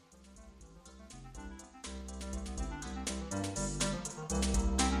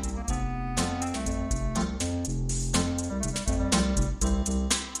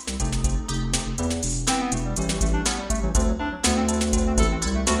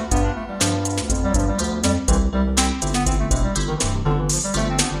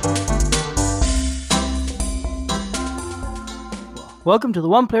Welcome to the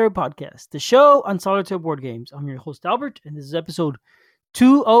One Player Podcast, the show on solitaire board games. I'm your host, Albert, and this is episode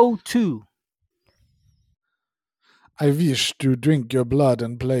 202. I wish to drink your blood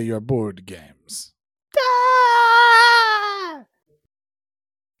and play your board games. Ah!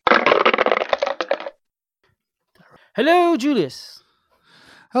 Hello, Julius.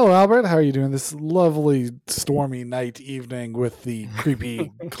 Hello, Albert. How are you doing this lovely stormy night evening with the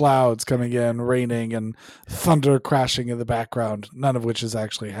creepy clouds coming in, raining, and thunder crashing in the background, none of which is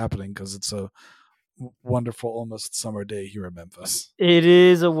actually happening because it's a wonderful, almost summer day here in Memphis. It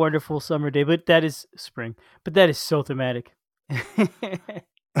is a wonderful summer day, but that is spring. But that is so thematic.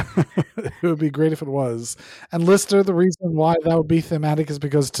 It would be great if it was. And listener, the reason why that would be thematic is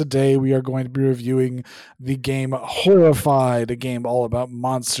because today we are going to be reviewing the game Horrified, a game all about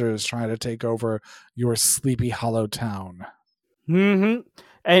monsters trying to take over your Sleepy Hollow town. And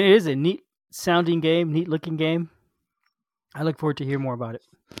it is a neat sounding game, neat looking game. I look forward to hear more about it.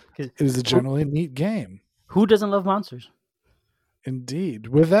 It is a generally neat game. Who doesn't love monsters? Indeed.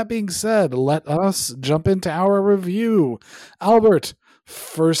 With that being said, let us jump into our review. Albert,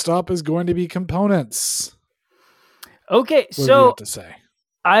 first up is going to be components. Okay, What do you so have to say?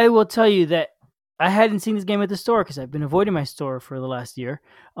 I will tell you that I hadn't seen this game at the store because I've been avoiding my store for the last year.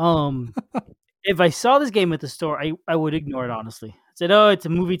 If I saw this game at the store, I would ignore it, honestly. I said, oh, it's a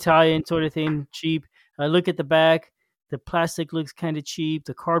movie tie-in sort of thing, cheap. I look at the back. The plastic looks kind of cheap.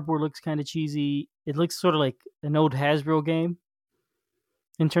 The cardboard looks kind of cheesy. It looks sort of like an old Hasbro game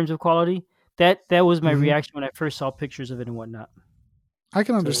in terms of quality. That was my reaction when I first saw pictures of it and whatnot. I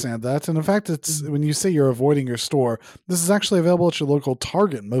can understand that. And in fact, it's when you say you're avoiding your store, this is actually available at your local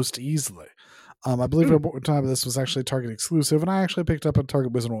Target most easily. I believe at one time this was actually Target exclusive, and I actually picked up a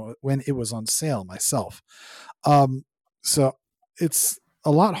Target when it was on sale myself. So it's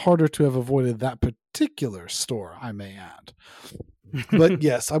a lot harder to have avoided that particular store, I may add. But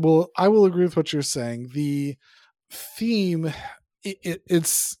yes, I will agree with what you're saying. The theme,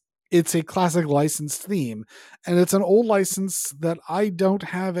 it's a classic licensed theme, and it's an old license that I don't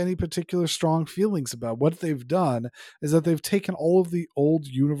have any particular strong feelings about. What they've done is that they've taken all of the old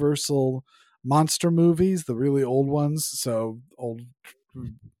Universal monster movies, the really old ones, so old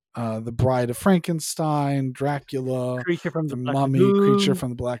The Bride of Frankenstein, Dracula, Creature from the Black Mummy, Lagoon. Creature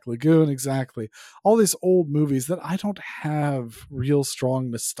from the Black Lagoon, exactly. All these old movies that I don't have real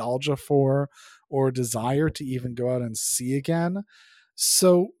strong nostalgia for or desire to even go out and see again.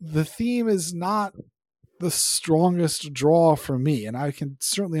 So the theme is not the strongest draw for me, and I can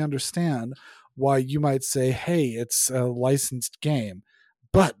certainly understand why you might say, hey, it's a licensed game.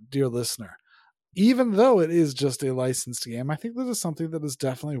 But, dear listener, even though it is just a licensed game, I think that is something that is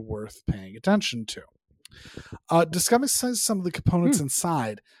definitely worth paying attention to. Discussing some of the components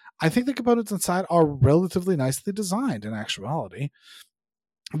inside, I think the components inside are relatively nicely designed in actuality.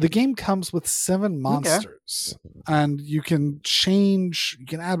 The game comes with 7 monsters, and you can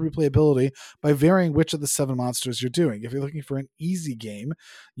add replayability by varying which of the 7 monsters you're doing. If you're looking for an easy game,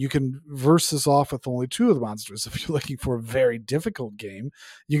 you can versus off with only 2 of the monsters. If you're looking for a very difficult game,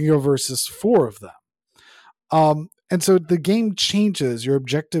 you can go versus 4 of them. And so the game changes, your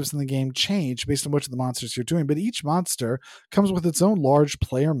objectives in the game change based on which of the monsters you're doing, but each monster comes with its own large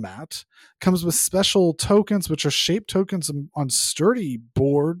player mat, comes with special tokens, which are shaped tokens on sturdy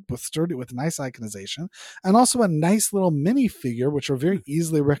board with nice iconization, and also a nice little minifigure, which are very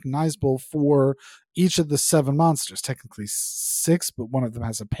easily recognizable for each of the 7 monsters. Technically 6, but one of them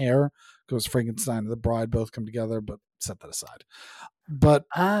has a pair, because Frankenstein and the Bride both come together, but set that aside. But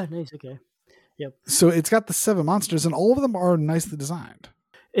nice, okay. Yep. So it's got the 7 monsters, and all of them are nicely designed.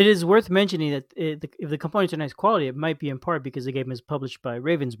 It is worth mentioning that if the components are nice quality, it might be in part because the game is published by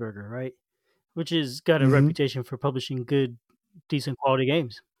Ravensburger, right? Which has got a reputation for publishing good, decent quality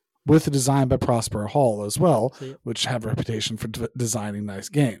games. With the design by Prosper Hall as well, which have a reputation for designing nice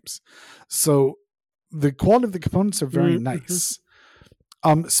games. So the quality of the components are very nice.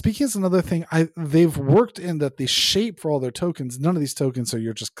 Speaking is another thing, they've worked in that the shape for all their tokens, none of these tokens are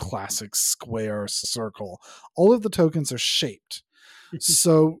your just classic square circle. All of the tokens are shaped.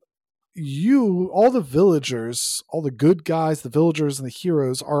 So all the villagers, all the good guys, the villagers and the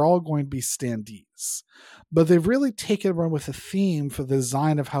heroes are all going to be standees. But they've really taken a run with a theme for the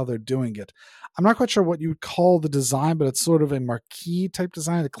design of how they're doing it. I'm not quite sure what you would call the design, but it's sort of a marquee type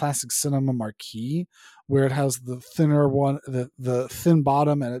design, a classic cinema marquee, where it has the thinner one, the thin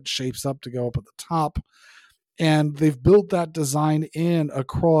bottom, and it shapes up to go up at the top. And they've built that design in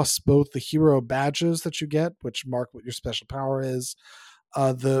across both the hero badges that you get, which mark what your special power is,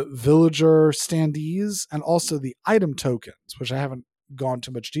 the villager standees, and also the item tokens, which I haven't gone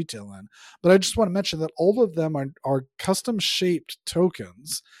too much detail in. But I just want to mention that all of them are custom shaped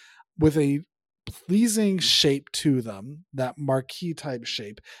tokens with a pleasing shape to them, that marquee type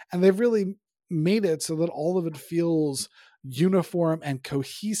shape. And they've really made it so that all of it feels uniform and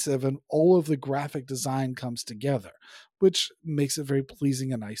cohesive, and all of the graphic design comes together, which makes it very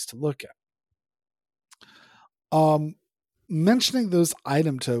pleasing and nice to look at. Mentioning those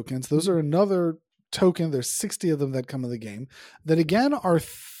item tokens, those are another token. There's 60 of them that come in the game that again are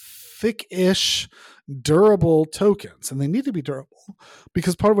thick-ish, durable tokens, and they need to be durable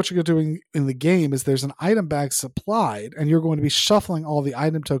because part of what you're doing in the game is there's an item bag supplied, and you're going to be shuffling all the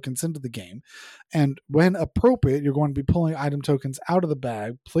item tokens into the game, and when appropriate, you're going to be pulling item tokens out of the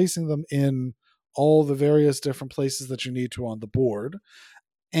bag, placing them in all the various different places that you need to on the board,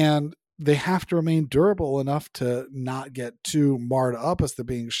 and they have to remain durable enough to not get too marred up as they're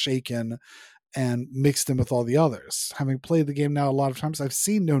being shaken and mixed in with all the others. Having played the game now a lot of times, I've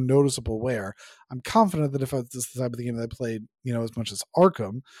seen no noticeable wear. I'm confident that if this is the type of the game that I played, as much as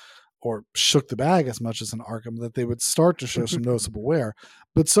Arkham, or shook the bag as much as an Arkham, that they would start to show some noticeable wear,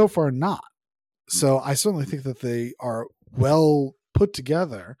 but so far not. So I certainly think that they are well put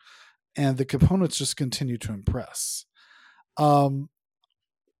together, and the components just continue to impress.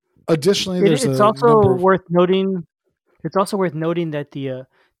 Additionally, it's also worth noting. It's also worth noting that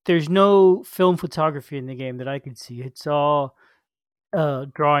there's no film photography in the game that I can see. It's all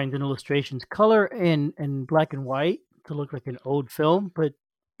drawings and illustrations, color and black and white to look like an old film, but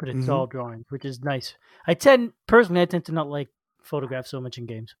it's all drawings, which is nice. I tend to not like photographs so much in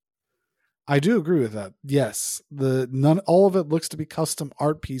games. I do agree with that. Yes, all of it looks to be custom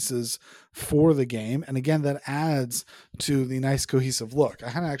art pieces for the game, and again, that adds to the nice cohesive look. I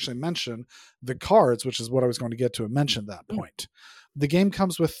hadn't actually mentioned the cards, which is what I was going to get to and mention that point. The game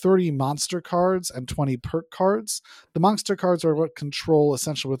comes with 30 monster cards and 20 perk cards. The monster cards are what control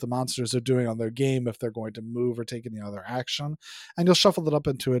essentially what the monsters are doing on their game, if they're going to move or take any other action. And you'll shuffle it up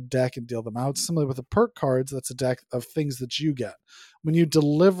into a deck and deal them out. Similarly with the perk cards, that's a deck of things that you get. When you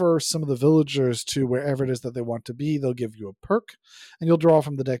deliver some of the villagers to wherever it is that they want to be, they'll give you a perk, and you'll draw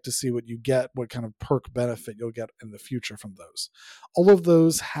from the deck to see what you get, what kind of perk benefit you'll get in the future from those. All of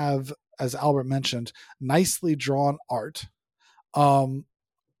those have, as Albert mentioned, nicely drawn art.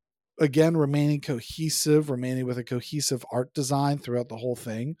 Again, remaining with a cohesive art design throughout the whole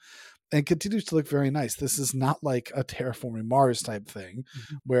thing, and continues to look very nice. This is not like a Terraforming Mars type thing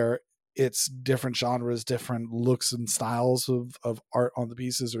where it's different genres, different looks and styles of art on the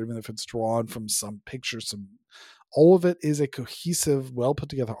pieces, or even if it's drawn from some pictures, all of it is a cohesive, well put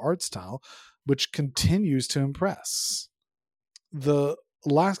together art style, which continues to impress. The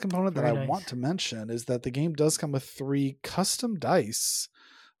last component that I want to mention is that the game does come with 3 custom dice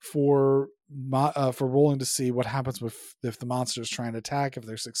for rolling to see what happens if the monster is trying to attack, if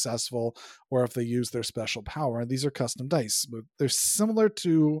they're successful, or if they use their special power. And these are custom dice. They're similar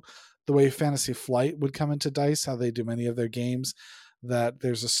to the way Fantasy Flight would come into dice, how they do many of their games, that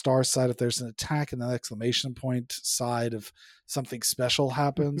there's a star side if there's an attack, and an exclamation point side if something special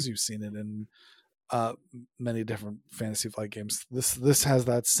happens. You've seen it in many different Fantasy Flight games. This has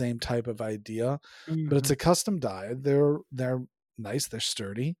that same type of idea, but it's a custom die. They're nice. They're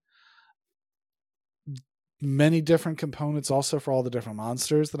sturdy. Many different components also for all the different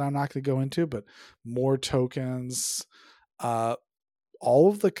monsters that I'm not going to go into, but more tokens. All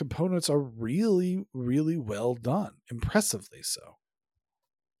of the components are really, really well done. Impressively so.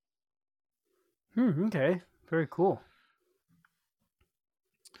 Okay. Very cool.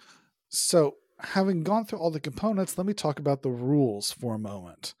 So, having gone through all the components, let me talk about the rules for a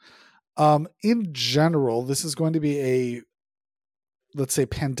moment. In general, this is going to be a, let's say,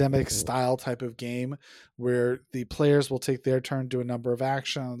 pandemic style type of game where the players will take their turn, do a number of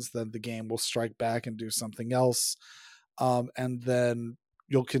actions, then the game will strike back and do something else. And then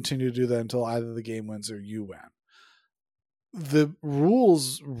you'll continue to do that until either the game wins or you win. The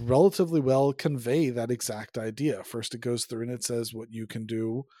rules relatively well convey that exact idea. First, it goes through and it says what you can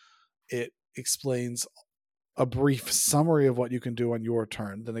do. It explains a brief summary of what you can do on your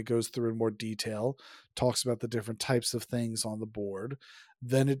turn. Then it goes through in more detail, talks about the different types of things on the board.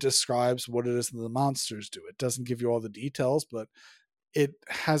 Then it describes what it is that the monsters do. It doesn't give you all the details, but it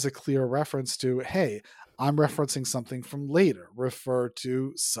has a clear reference to, hey, I'm referencing something from later. Refer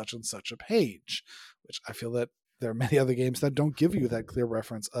to such and such a page, which I feel that there are many other games that don't give you that clear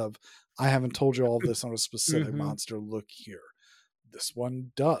reference of, I haven't told you all this on a specific monster. Look here. This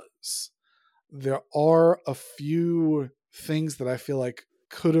one does. There are a few things that I feel like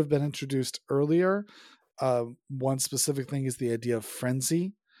could have been introduced earlier. One specific thing is the idea of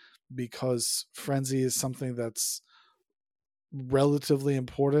frenzy, because frenzy is something that's relatively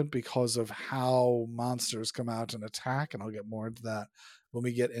important because of how monsters come out and attack, and I'll get more into that when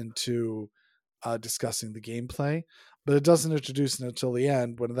we get into discussing the gameplay. But it doesn't introduce it until the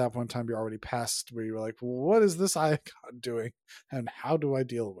end, when at that point in time you're already past where you're like, what is this icon doing, and how do I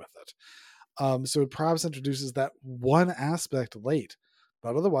deal with it? So it perhaps introduces that one aspect late,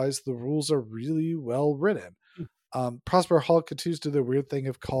 but otherwise the rules are really well written. Prospero Hall continues to do the weird thing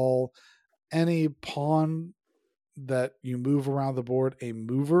of call any pawn that you move around the board a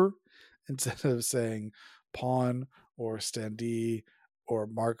mover instead of saying pawn or standee or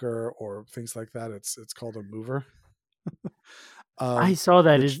marker or things like that. It's called a mover. I saw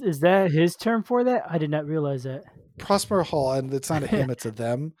that. Which, Is that his term for that? I did not realize that. Prospero Hall, and it's not a him, it's a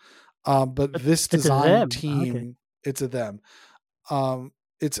them. But this design team, okay. it's a them.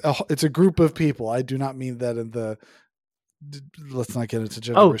 It's a group of people. I do not mean that in the. Let's not get into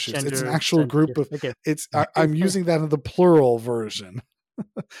gender issues. It's an actual group of. Okay. It's. I'm using that in the plural version.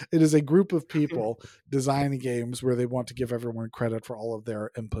 It is a group of people designing games where they want to give everyone credit for all of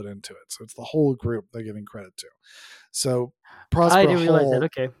their input into it. So it's the whole group they're giving credit to. So Prospero I didn't realize Hall, that.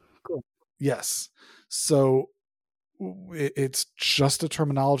 Okay, cool. yes. So it's just a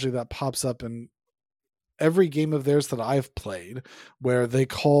terminology that pops up in every game of theirs that I've played, where they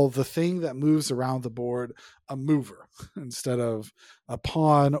call the thing that moves around the board a mover instead of a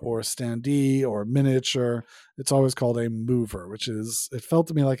pawn or a standee or a miniature. It's always called a mover, which is, it felt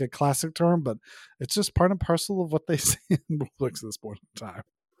to me like a classic term, but it's just part and parcel of what they say in rulebooks at this point in time.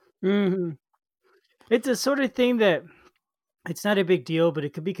 Mm-hmm. It's a sort of thing that it's not a big deal, but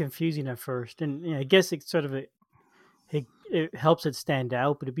it could be confusing at first. And I guess it's sort of it helps it stand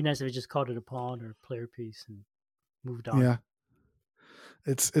out, but it'd be nice if it just called it a pawn or a player piece and moved on. Yeah.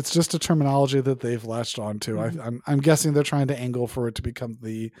 It's just a terminology that they've latched onto. Mm-hmm. I'm guessing they're trying to angle for it to become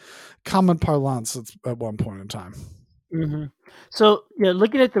the common parlance at one point in time. Mm-hmm. So yeah,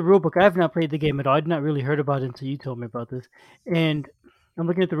 looking at the rulebook, I have not played the game at all. I'd not really heard about it until you told me about this. And I'm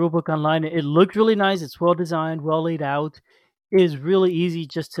looking at the rulebook online. It looks really nice. It's well designed, well laid out. It is really easy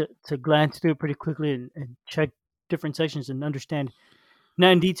just to glance through it pretty quickly and check different sections and understand,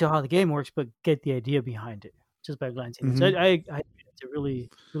 not in detail how the game works, but get the idea behind it just by glancing. Mm-hmm. So I it's a really,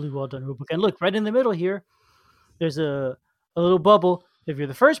 really well done rulebook. And look, right in the middle here, there's a little bubble. If you're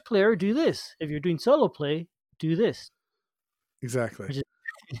the first player, do this. If you're doing solo play, do this. Exactly.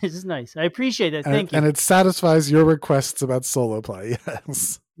 This is nice. I appreciate that. Thank you. And it satisfies your requests about solo play.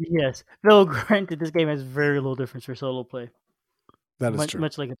 Yes. Yes. Though granted, this game has very little difference for solo play. That is true.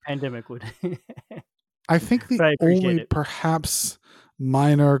 Much like a pandemic would. I think the only perhaps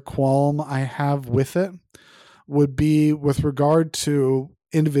minor qualm I have with it would be with regard to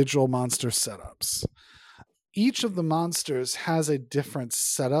individual monster setups. Each of the monsters has a different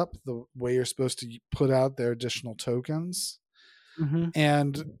setup, the way you're supposed to put out their additional tokens. Mm-hmm.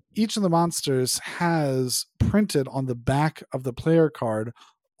 And each of the monsters has printed on the back of the player card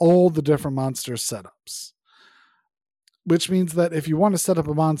all the different monster setups. Which means that if you want to set up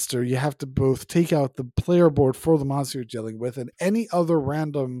a monster, you have to both take out the player board for the monster you're dealing with and any other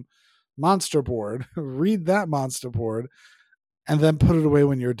random monster board, read that monster board, and then put it away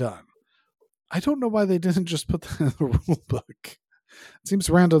when you're done. I don't know why they didn't just put that in the rule book. It seems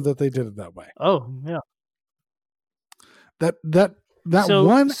random that they did it that way. Oh, yeah. That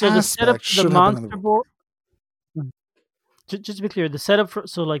one aspect should have been in the board. Just to be clear, the setup for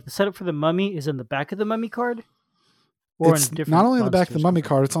the mummy is in the back of the mummy card? Or it's not only on the back of the mummy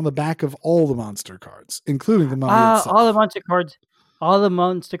card, it's on the back of all the monster cards, including the mummy itself. All the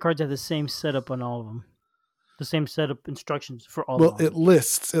monster cards have the same setup on all of them. The same setup instructions for all of them. Well, it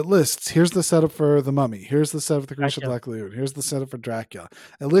lists. Here's the setup for the mummy. Here's the setup for the Grecian Black Lagoon. Here's the setup for Dracula.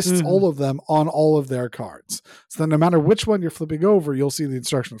 It lists all of them on all of their cards. So that no matter which one you're flipping over, you'll see the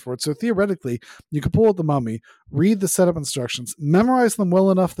instructions for it. So theoretically, you could pull out the mummy, read the setup instructions, memorize them well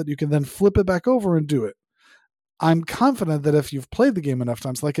enough that you can then flip it back over and do it. I'm confident that if you've played the game enough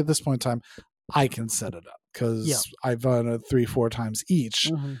times, like at this point in time, I can set it up because I've done it 3-4 times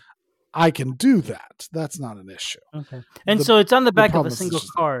each. Mm-hmm. I can do that. That's not an issue. Okay. And so it's on the back of a single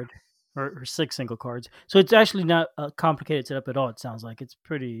card or 6 single cards. So it's actually not a complicated setup at all. It sounds like it's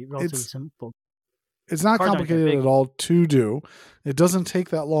pretty relatively simple. It's not complicated at all to do. It doesn't take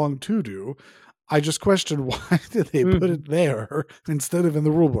that long to do. I just question why did they put it there instead of in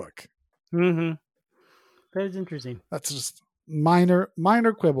the rule book? Mm-hmm. That is interesting. That's just minor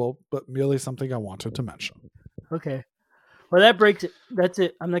quibble, but merely something I wanted to mention. Okay. Well, that breaks it. That's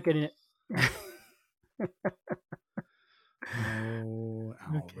it. I'm not getting it. No,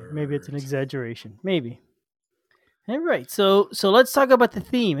 okay. Maybe it's an exaggeration. Maybe. All right. So let's talk about the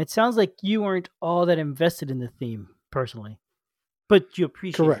theme. It sounds like you weren't all that invested in the theme, personally. but you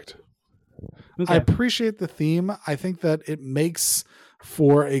appreciate Correct. it. I Okay. appreciate the theme. I think that it makes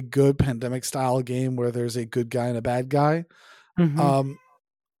for a good pandemic style game where there's a good guy and a bad guy. Mm-hmm. Um,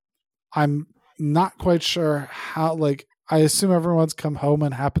 I'm not quite sure how, like, I assume everyone's come home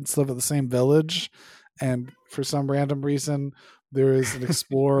and happens to live at the same village. And for some random reason, there is an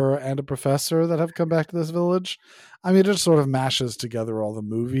explorer and a professor that have come back to this village. I mean, it just sort of mashes together all the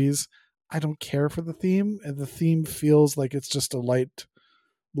movies. I don't care for the theme, and the theme feels like it's just a light,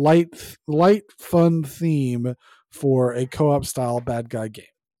 fun theme for a co-op style bad guy game.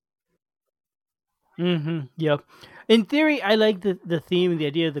 Mm-hmm. Yep. In theory, I like the theme and the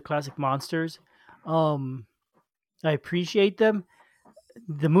idea of the classic monsters. Um, I appreciate them.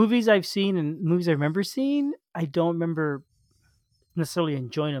 The movies I've seen and movies I remember seeing, I don't remember necessarily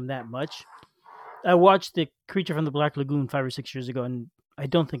enjoying them that much. I watched the Creature from the Black Lagoon 5 or 6 years ago, and I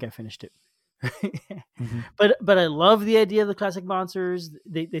don't think I finished it. Mm-hmm. but I love the idea of the classic monsters.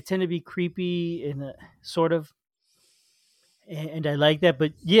 They tend to be creepy in a sort of, and I like that.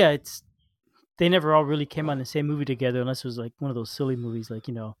 But yeah, it's they never all really came on the same movie together unless it was like one of those silly movies, like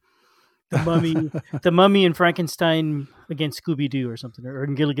the Mummy, the Mummy and Frankenstein against Scooby Doo or something, or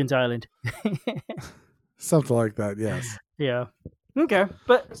in Gilligan's Island. Something like that, yes. Yeah. Okay,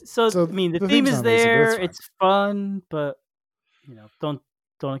 but so So I mean, the the theme theme's is not amazing, but there. it's fine. It's fun, but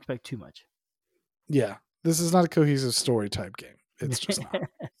don't expect too much. Yeah, this is not a cohesive story type game. It's just not.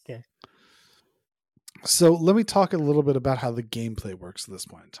 Okay. So let me talk a little bit about how the gameplay works at this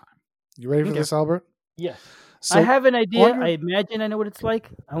point in time. You ready for Okay. this, Albert? Yes. So I have an idea. on your- I imagine I know what it's like.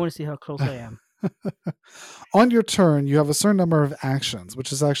 I want to see how close I am. on your turn, you have a certain number of actions,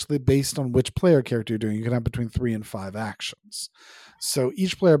 which is actually based on which player character you're doing. You can have between 3 and 5 actions. So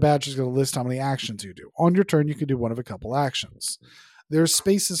each player badge is going to list how many actions you do. On your turn, you can do one of a couple actions. There are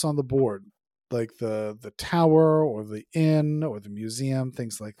spaces on the board, like the tower or the inn or the museum,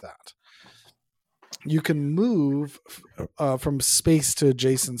 things like that. You can move from space to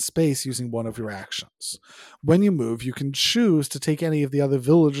adjacent space using one of your actions. When you move, you can choose to take any of the other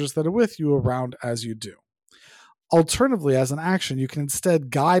villagers that are with you around as you do. Alternatively, as an action, you can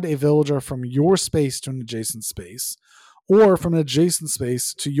instead guide a villager from your space to an adjacent space, or from an adjacent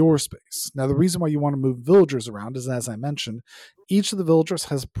space to your space. Now, the reason why you want to move villagers around is, as I mentioned, each of the villagers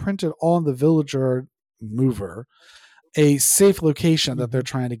has printed on the villager mover a safe location that they're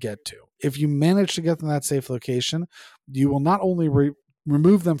trying to get to. If you manage to get them that safe location, you will not only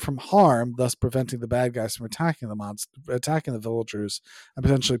remove them from harm, thus preventing the bad guys from attacking the villagers and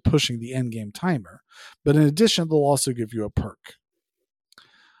potentially pushing the end game timer, but in addition, they'll also give you a perk.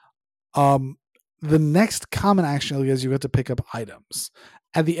 The next common action is you get to pick up items.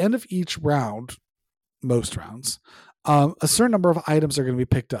 At the end of each round, most rounds, a certain number of items are going to be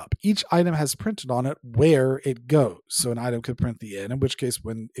picked up. Each item has printed on it where it goes. So an item could print the inn, in which case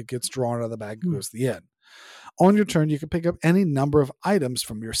when it gets drawn out of the bag, it goes to the inn. On your turn, you can pick up any number of items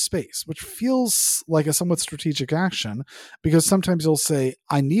from your space, which feels like a somewhat strategic action because sometimes you'll say,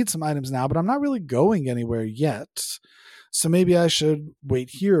 I need some items now, but I'm not really going anywhere yet. So maybe I should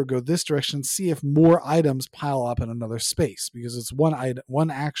wait here or go this direction, see if more items pile up in another space, because it's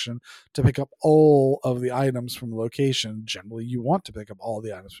one action to pick up all of the items from the location. Generally, you want to pick up all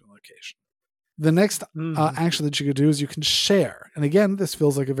the items from the location. The next action that you could do is you can share. And again, this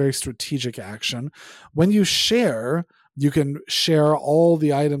feels like a very strategic action. When you share, you can share all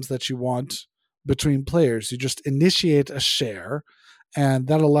the items that you want between players. You just initiate a share, and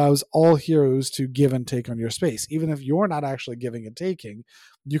that allows all heroes to give and take on your space. Even if you're not actually giving and taking,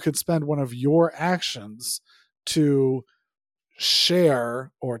 you could spend one of your actions to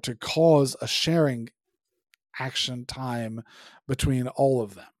share or to cause a sharing action time between all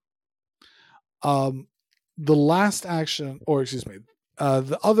of them. The last action, or excuse me,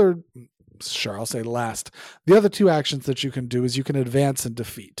 the other, sure, I'll say last. The other two actions that you can do is you can advance and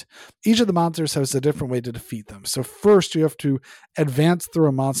defeat. Each of the monsters has a different way to defeat them. So first you have to advance through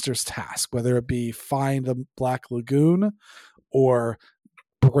a monster's task, whether it be find the Black Lagoon or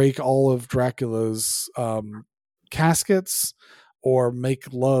break all of Dracula's caskets or make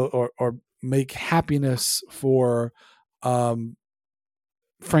or make happiness for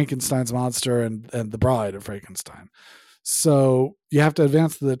Frankenstein's monster and the bride of Frankenstein. So you have to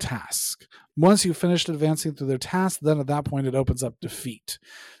advance through the task. Once you've finished advancing through their task, then at that point it opens up defeat.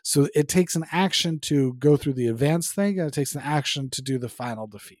 So it takes an action to go through the advance thing, and it takes an action to do the final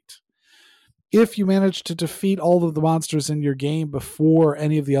defeat. If you manage to defeat all of the monsters in your game before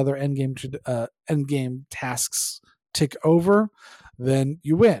any of the other endgame tasks tick over, then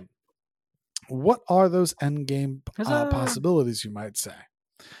you win. What are those endgame possibilities, you might say?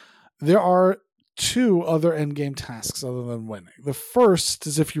 There are two other endgame tasks other than winning. The first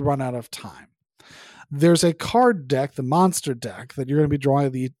is if you run out of time. There's a card deck, the monster deck, that you're going to be drawing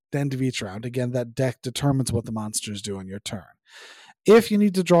at the end of each round. Again, that deck determines what the monsters do on your turn. If you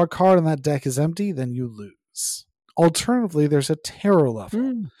need to draw a card and that deck is empty, then you lose. Alternatively, there's a terror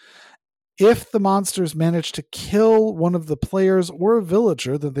level. If the monsters manage to kill one of the players or a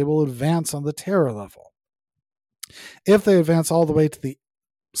villager, then they will advance on the terror level. If they advance all the way to the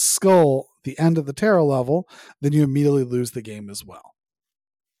skull, the end of the terror level, then you immediately lose the game as well.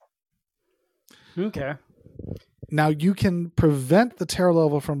 Okay. Now, you can prevent the terror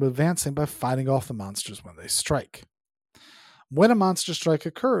level from advancing by fighting off the monsters when they strike. When a monster strike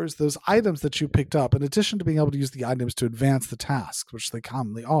occurs, those items that you picked up, in addition to being able to use the items to advance the task, which they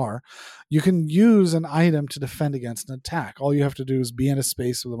commonly are, you can use an item to defend against an attack. All you have to do is be in a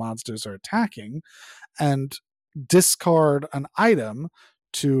space where the monsters are attacking and discard an item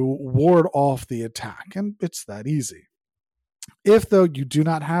to ward off the attack. And it's that easy. If, though, you do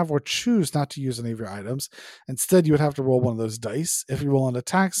not have or choose not to use any of your items, instead you would have to roll one of those dice. If you roll an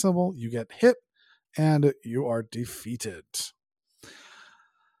attack symbol, you get hit and you are defeated.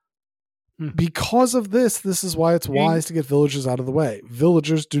 Because of this is why it's wise to get villagers out of the way.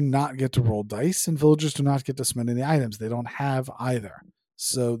 Villagers do not get to roll dice, and villagers do not get to spend any items. They don't have either.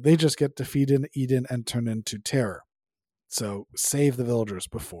 So they just get defeated, eaten, and turned into terror. So save the villagers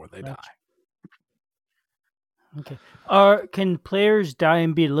before they die. Okay. Can players die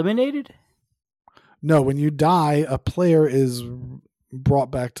and be eliminated? No, when you die, a player is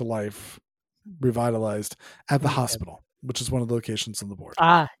brought back to life, revitalized at the hospital, which is one of the locations on the board.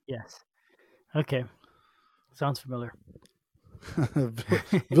 Ah, yes. Okay. Sounds familiar.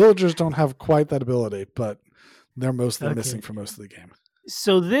 Villagers don't have quite that ability, but they're mostly missing for most of the game.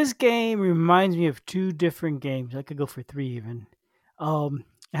 So this game reminds me of two different games. I could go for three even.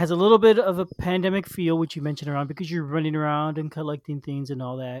 It has a little bit of a pandemic feel, which you mentioned around, because you're running around and collecting things and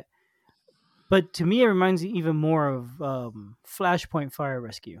all that. But to me, it reminds me even more of Flashpoint Fire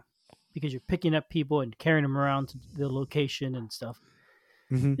Rescue, because you're picking up people and carrying them around to the location and stuff.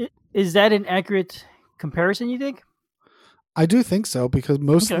 Mm-hmm. Is that an accurate comparison, you think? I do think so, because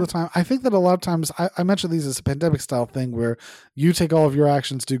most of the time, I think that a lot of times, I mentioned these as a pandemic style thing where you take all of your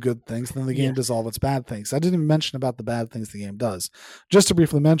actions, do good things, then the game does all of its bad things. I didn't even mention about the bad things the game does. Just to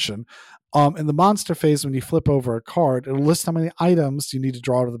briefly mention, in the monster phase, when you flip over a card, it'll list how many items you need to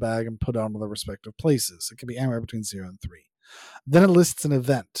draw out of the bag and put on the respective places. It can be anywhere between 0 and 3. Then it lists an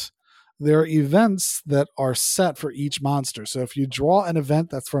event. There are events that are set for each monster. So if you draw an event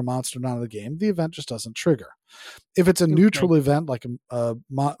that's for a monster not in the game, the event just doesn't trigger. If it's a neutral event, like a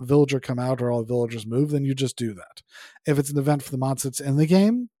villager come out or all villagers move, then you just do that. If it's an event for the monster that's in the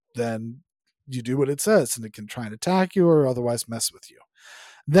game, then you do what it says, and it can try and attack you or otherwise mess with you.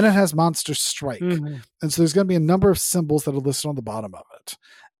 Then it has monster strike. Mm-hmm. And so there's going to be a number of symbols that are listed on the bottom of it.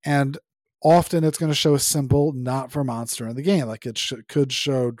 And often it's going to show a symbol not for a monster in the game. Like it could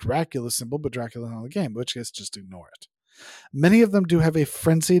show Dracula's symbol, but Dracula's not in the game, in which case just ignore it. Many of them do have a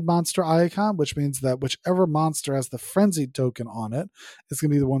frenzied monster icon, which means that whichever monster has the frenzied token on it is going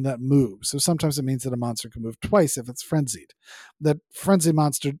to be the one that moves. So sometimes it means that a monster can move twice if it's frenzied. That frenzied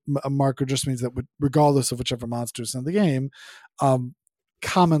monster marker just means that regardless of whichever monster is in the game,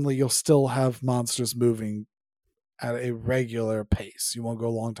 commonly you'll still have monsters moving at a regular pace. You won't go a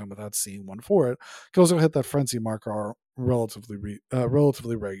long time without seeing one for it. You can also hit that frenzy marker relatively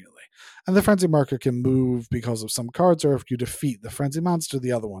regularly. And the frenzy marker can move because of some cards, or if you defeat the frenzy monster,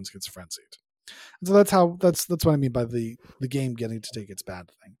 the other ones gets frenzied. And so that's what I mean by the game getting to take its bad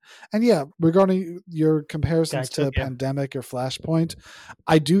thing. And yeah, regarding your comparisons to Pandemic or Flashpoint,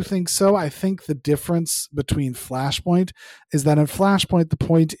 I do think so. I think the difference between Flashpoint is that in Flashpoint, the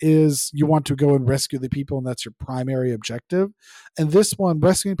point is you want to go and rescue the people, and that's your primary objective. And this one,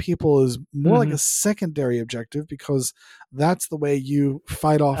 rescuing people is more like a secondary objective, because that's the way you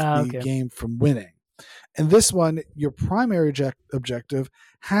fight off the game from winning. And this one, your primary objective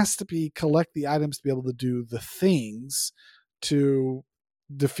has to be collect the items to be able to do the things to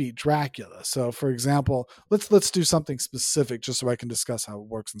defeat Dracula. So, for example, let's do something specific just so I can discuss how it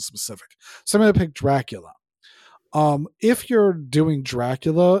works in specific. So I'm going to pick Dracula. If you're doing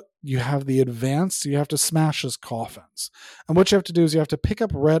Dracula, you have the advance, so you have to smash his coffins. And what you have to do is you have to pick up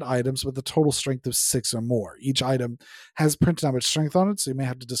red items with a total strength of 6 or more. Each item has printed how much strength on it, so you may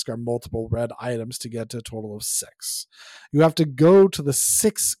have to discard multiple red items to get to a total of 6. You have to go to the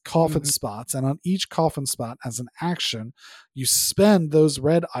 6 coffin spots, and on each coffin spot, as an action, you spend those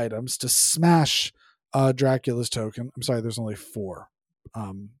red items to smash Dracula's token. I'm sorry, there's only 4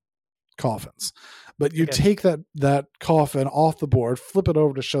 coffins. But you Okay. take that coffin off the board, flip it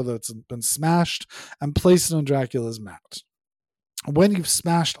over to show that it's been smashed, and place it on Dracula's mat. When you've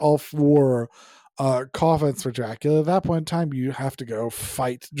smashed all 4 coffins for Dracula, at that point in time, you have to go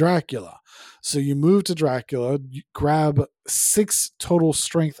fight Dracula. So you move to Dracula, you grab 6 total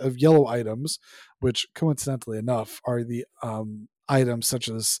strength of yellow items, which coincidentally enough are the items such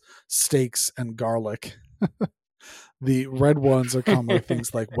as steaks and garlic. The red ones are common with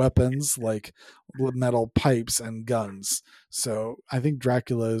things like weapons, like metal pipes and guns. So I think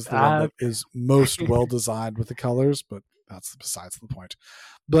Dracula is the one that is most well designed with the colors, but that's besides the point.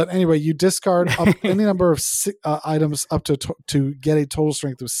 But anyway, you discard up any number of items up to get a total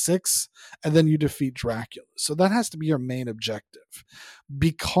strength of 6, and then you defeat Dracula. So that has to be your main objective.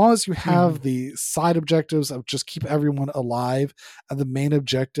 Because you have the side objectives of just keep everyone alive, and the main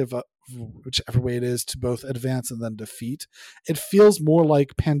objective of whichever way it is to both advance and then defeat, it feels more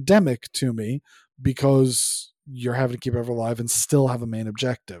like Pandemic to me, because you're having to keep everyone alive and still have a main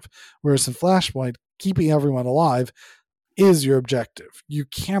objective. Whereas in Flashpoint, keeping everyone alive is your objective. You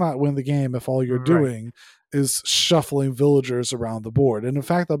cannot win the game if all you're doing is shuffling villagers around the board. And in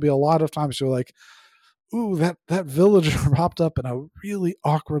fact, there'll be a lot of times you're like, ooh, that villager popped up in a really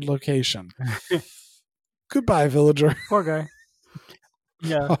awkward location. Goodbye, villager. Poor guy.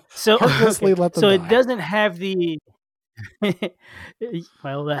 Yeah. So heartlessly let them die. It doesn't have the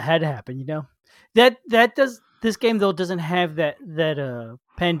well, that had to happen, you know. That does this game though doesn't have that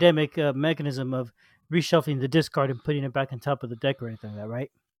Pandemic mechanism of reshuffling the discard and putting it back on top of the deck or anything like that, right?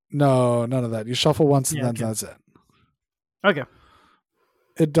 No, none of that. You shuffle once and then that's it. Okay.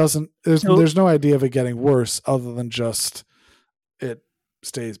 It doesn't. There's no idea of it getting worse other than just it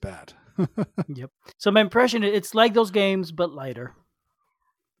stays bad. Yep. So my impression, it's like those games but lighter.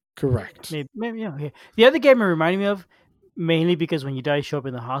 Correct. Maybe yeah. Okay. The other game it reminded me of, mainly because when you die, you show up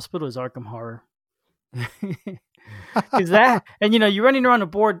in the hospital, is Arkham Horror. Is that, and you're running around a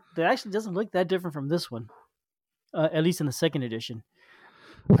board that actually doesn't look that different from this one, at least in the second edition.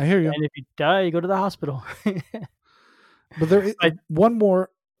 I hear you. And if you die, you go to the hospital. But there is one more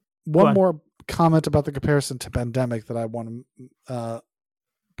comment about the comparison to Pandemic that I want to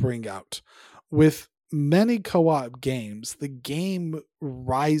bring out. With many co-op games, the game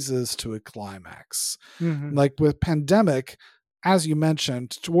rises to a climax. Like with Pandemic, as you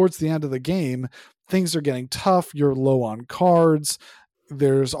mentioned, towards the end of the game, things are getting tough. You're low on cards.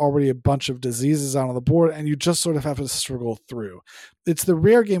 There's already a bunch of diseases out on the board, and you just sort of have to struggle through. It's the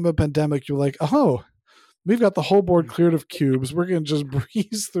rare game of Pandemic. You're like, oh, we've got the whole board cleared of cubes. We're going to just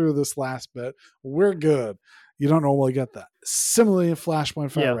breeze through this last bit. We're good. You don't normally get that. Similarly, in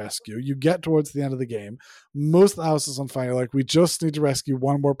Flashpoint Fire Rescue, you get towards the end of the game. Most of the house is on fire. Like, we just need to rescue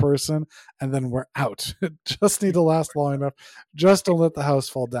one more person, and then we're out. Just need to last long enough. Just don't let the house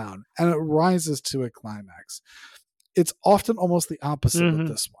fall down. And it rises to a climax. It's often almost the opposite with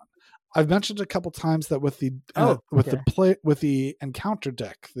this one. I've mentioned a couple times that with the with the encounter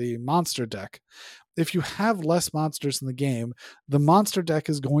deck, the monster deck, if you have less monsters in the game, the monster deck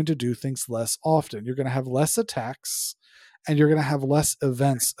is going to do things less often. You're going to have less attacks, and you're going to have less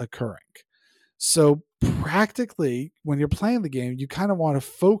events occurring. So practically, when you're playing the game, you kind of want to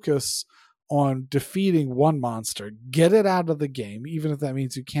focus on defeating one monster, get it out of the game, even if that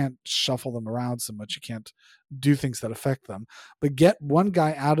means you can't shuffle them around so much, you can't do things that affect them, but get one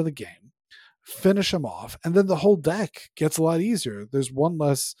guy out of the game, finish him off, and then the whole deck gets a lot easier. There's one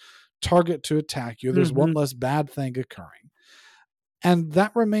less target to attack you. There's one less bad thing occurring. And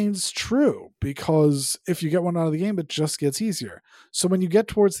that remains true, because if you get one out of the game, it just gets easier. So when you get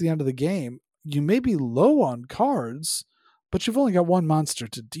towards the end of the game, you may be low on cards, but you've only got one monster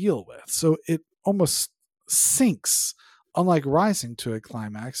to deal with. So it almost sinks, unlike rising to a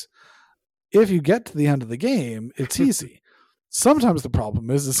climax. If you get to the end of the game, it's easy. Sometimes the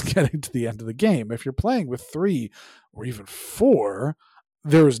problem is getting to the end of the game. If you're playing with 3 or even 4,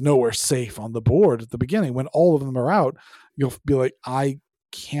 there is nowhere safe on the board at the beginning. When all of them are out, you'll be like, I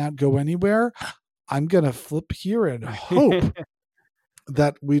can't go anywhere. I'm going to flip here and hope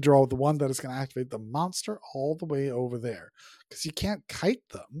that we draw the one that is going to activate the monster all the way over there, because you can't kite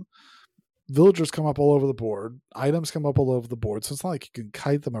them. Villagers come up all over the board. Items come up all over the board. So it's not like you can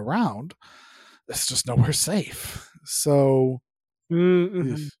kite them around. It's just nowhere safe. So,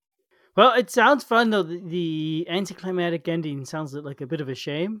 well, it sounds fun though. The anticlimactic ending sounds like a bit of a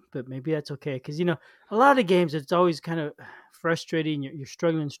shame, but maybe that's okay. Because a lot of games, it's always kind of frustrating. You're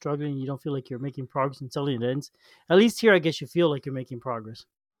struggling. You don't feel like you're making progress until it ends. At least here, I guess you feel like you're making progress.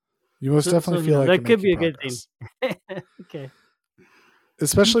 You most definitely feel like that could be a progress. good thing. Okay.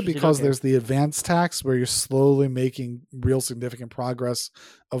 especially Interesting, because okay. there's the advanced task where you're slowly making real significant progress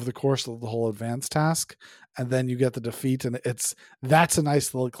over the course of the whole advanced task, and then you get the defeat, and that's a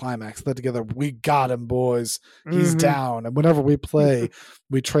nice little climax. That together, we got him, boys. He's Mhm. down, and whenever we play,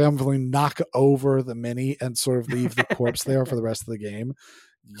 we triumphantly knock over the mini and sort of leave the corpse there for the rest of the game.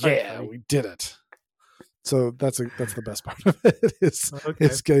 Oh, that's Yeah, funny. we did it. So that's the best part of it Okay.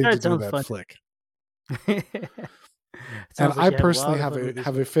 is getting to That do sounds that fun. flick. It And sounds like I you have a lot personally of fun with this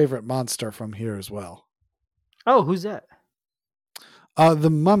have one. a favorite monster from here as well. Oh, who's that? The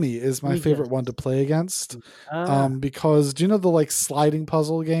Mummy is Let my me favorite guess. one to play against. Ah. Because do you know the like sliding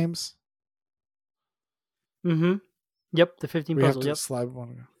puzzle games Mm-hmm. Yep, the 15 where you have puzzle, to yep. slide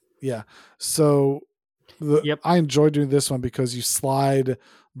one? Yeah. So Yep. I enjoy doing this one because you slide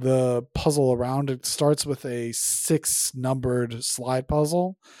the puzzle around. It starts with a 6 numbered slide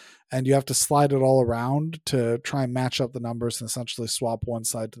puzzle, and you have to slide it all around to try and match up the numbers and essentially swap one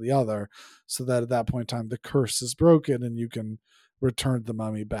side to the other, so that at that point in time the curse is broken and you can return the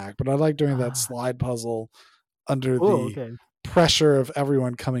mummy back. But I like doing that Ah, slide puzzle under cool, the okay. pressure of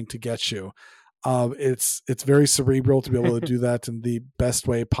everyone coming to get you. It's very cerebral to be able to do that in the best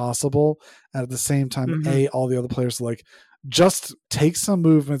way possible, and at the same time, Mhm. all the other players are like, just take some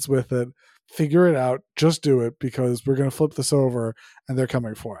movements with it, figure it out, just do it because we're going to flip this over, and they're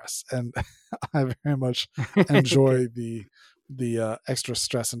coming for us. And I very much Okay. enjoy the extra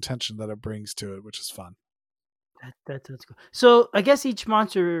stress and tension that it brings to it, which is fun. That's cool. So, I guess each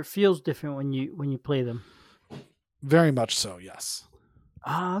monster feels different when you play them. Very much so, yes.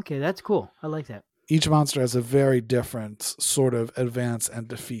 Ah, okay, that's cool. I like that. Each monster has a very different sort of advance and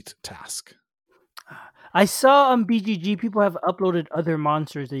defeat task. I saw on BGG people have uploaded other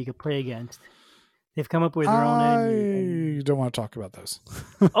monsters that you could play against. They've come up with their own enemies. I don't want to talk about those.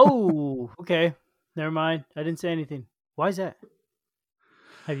 Oh, okay. Never mind. I didn't say anything. Why is that?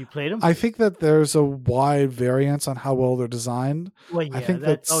 Have you played them? I think that there's a wide variance on how well they're designed. Well, I yeah, think that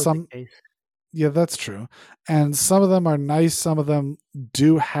that's always the some, case. yeah, that's true. And some of them are nice. Some of them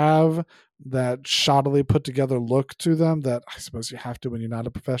do have that shoddily put together look to them that I suppose you have to when you're not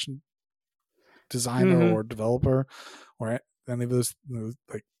a professional designer Mhm. or developer or any of those,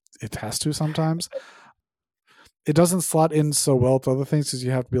 like it has to sometimes. It doesn't slot in so well to other things because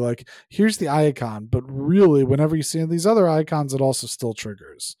you have to be like, here's the icon, but really, whenever you see these other icons, it also still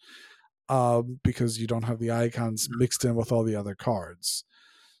triggers because you don't have the icons mixed in with all the other cards.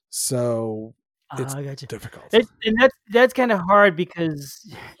 So it's I got you. difficult. And that's kind of hard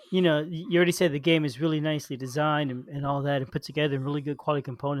because you already said the game is really nicely designed and all that and put together in really good quality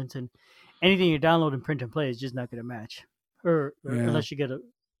components, and anything you download and print and play is just not going to match, or Yeah, unless you get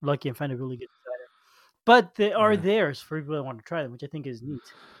lucky and find a really good designer. But they are yeah, theirs for people that want to try them, which I think is neat.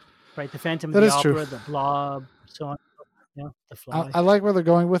 Right, the Phantom of that the is true. Opera, the Blob, so on. The Fly. I like where they're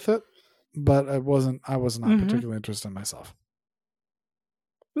going with it, but I was not Hmm. particularly interested in myself.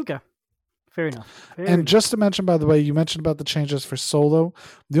 Okay, fair enough. Fair And enough. just to mention, by the way, you mentioned about the changes for solo.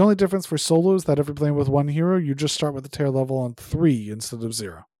 The only difference for solo is that if you're playing with one hero, you just start with the tier level on 3 instead of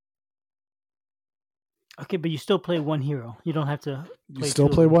 0. Okay, but you still play one hero. You don't have to You play still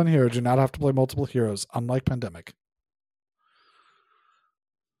two of play them. one hero, do not have to play multiple heroes, unlike Pandemic.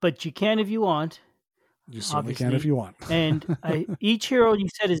 But you can if you want, You certainly can if obviously. you want. And each hero you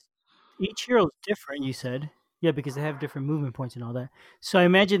said is each hero is different. You said, yeah, because they have different movement points and all that. So I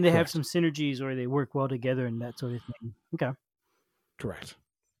imagine they have Correct. some synergies or they work well together and that sort of thing. Okay. Correct.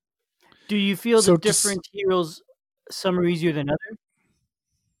 Do you feel the So just different heroes some are easier than others?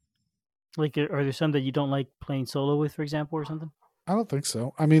 Like, are there some that you don't like playing solo with, for example, or something? I don't think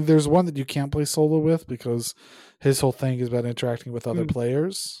so. I mean, there's one that you can't play solo with because his whole thing is about interacting with other Mm,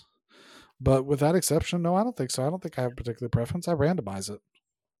 players. But with that exception, no, I don't think so. I don't think I have a particular preference. I randomize it.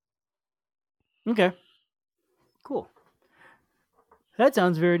 okay. Cool. That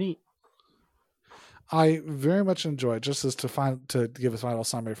sounds very neat. I very much enjoy it. Just as to give a final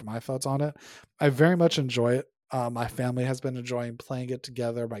summary for my thoughts on it, I very much enjoy it. My family has been enjoying playing it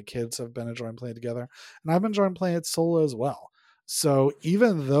together. My kids have been enjoying playing it together, and I've been enjoying playing it solo as well. So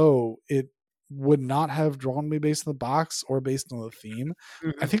even though it would not have drawn me based on the box or based on the theme, I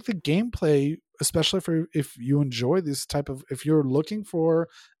Mhm. think the gameplay, especially for if you enjoy this type of, if you're looking for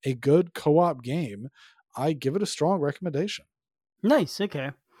a good co-op game, I give it a strong recommendation. Nice.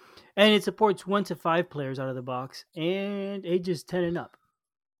 Okay. And it supports 1 to 5 players out of the box and ages 10 and up.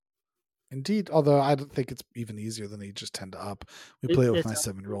 Indeed, although I don't think it's even easier than ages 10 to up. We play it with It's my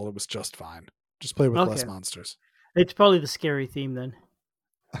 7-year-old. It was just fine. Just play with less okay. monsters. It's probably the scary theme then.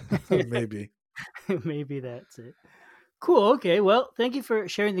 Maybe. Maybe that's it. Cool. Okay. Well, thank you for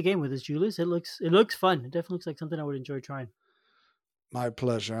sharing the game with us, Julius. It looks fun. It definitely looks like something I would enjoy trying. My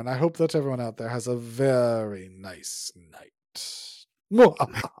pleasure. And I hope that everyone out there has a very nice night.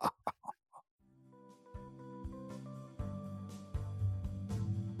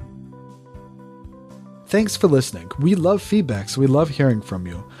 Thanks for listening. We love feedback, so we love hearing from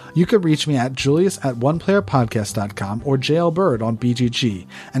you. You can reach me at julius@oneplayerpodcast.com or JLBird on BGG,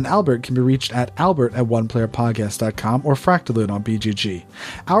 and Albert can be reached at albert@oneplayerpodcast.com or Fractalune on BGG.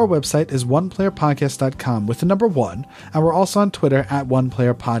 Our website is oneplayerpodcast.com with the number 1, and we're also on Twitter at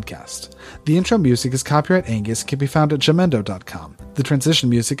oneplayerpodcast. The intro music is copyright Angus, can be found at jamendo.com. The transition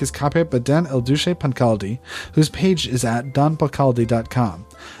music is copyright by Dan Elduce Pancaldi, whose page is at donpancaldi.com.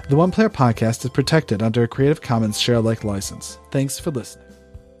 The One Player Podcast is protected under a Creative Commons share-alike license. Thanks for listening.